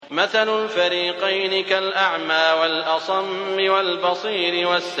مثل الفريقين كالأعمى والأصم والبصير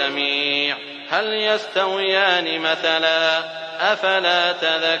والسميع هل يستويان مثلا أفلا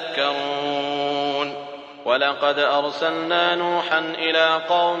تذكرون ولقد أرسلنا نوحا إلى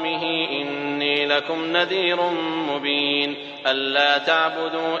قومه إني لكم نذير مبين ألا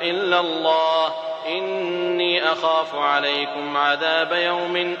تعبدوا إلا الله إني أخاف عليكم عذاب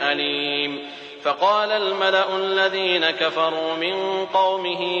يوم أليم فقال الملأ الذين كفروا من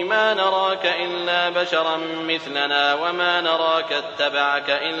قومه ما نراك إلا بشرا مثلنا وما نراك اتبعك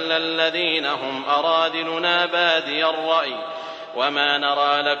إلا الذين هم أرادلنا بادي الرأي وما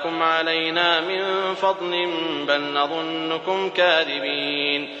نرى لكم علينا من فضل بل نظنكم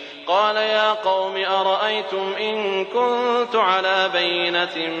كاذبين قال يا قوم أرأيتم إن كنت على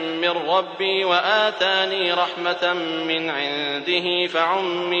بينة من ربي وآتاني رحمة من عنده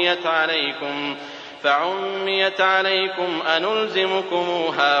فعميت عليكم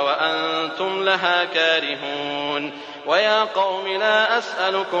أنلزمكموها وأنتم لها كارهون ويا قوم لا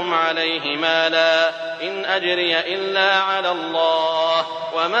أسألكم عليه مالا إن أجري إلا على الله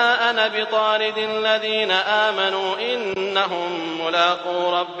وما أنا بطارد الذين آمنوا إنهم ملاقو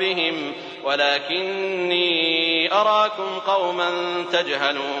ربهم ولكني أراكم قوما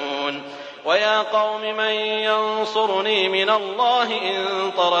تجهلون ويا قوم من ينصرني من الله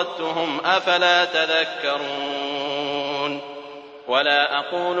إن طردتهم أفلا تذكرون ولا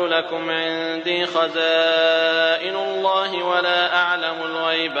أقول لكم عندي خزائن الله ولا أعلم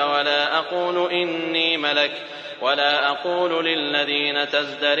الغيب ولا أقول إني ملك ولا أقول للذين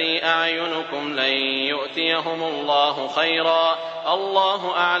تزدري أعينكم لن يؤتيهم الله خيرا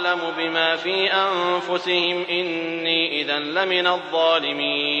الله أعلم بما في أنفسهم إني إذا لمن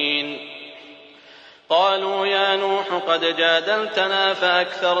الظالمين قالوا يا نوح قد جادلتنا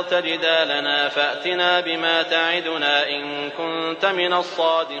فأكثرت جدالنا فأتنا بما تعدنا إن كنت من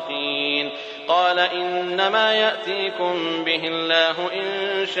الصادقين قال إنما يأتيكم به الله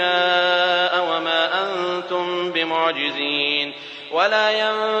إن شاء وما أنتم بمعجزين ولا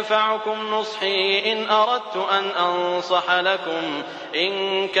ينفعكم نصحي إن أردت أن أنصح لكم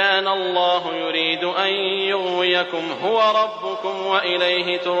إن كان الله يريد أن يغويكم هو ربكم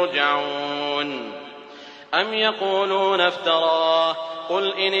وإليه ترجعون أم يقولون افتراه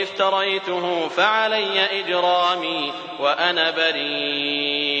قل إن افتريته فعلي إجرامي وأنا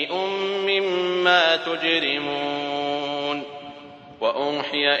بريء مما تجرمون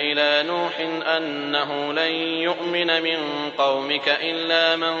وأوحي إلى نوح أنه لن يؤمن من قومك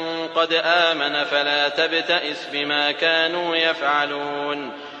إلا من قد آمن فلا تبتئس بما كانوا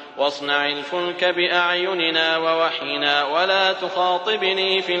يفعلون واصنع الفلك بأعيننا ووحينا ولا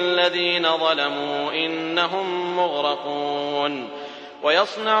تخاطبني في الذين ظلموا إنهم مغرقون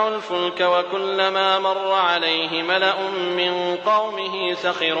ويصنع الفلك وكلما مر عليه ملأ من قومه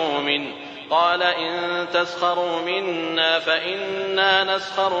سخروا منه قال إن تسخروا منا فإنا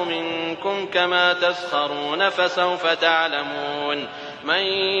نسخر منكم كما تسخرون فسوف تعلمون من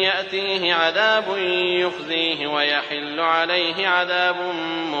يأتيه عذاب يخزيه ويحل عليه عذاب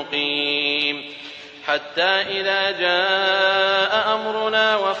مقيم حتى إذا جاء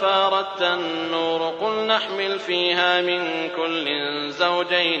أمرنا وفارت النور قل نحمل فيها من كل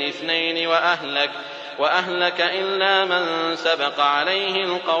زوجين اثنين وأهلك إلا من سبق عليه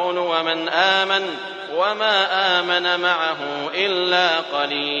القول ومن آمن وما آمن معه إلا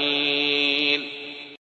قليل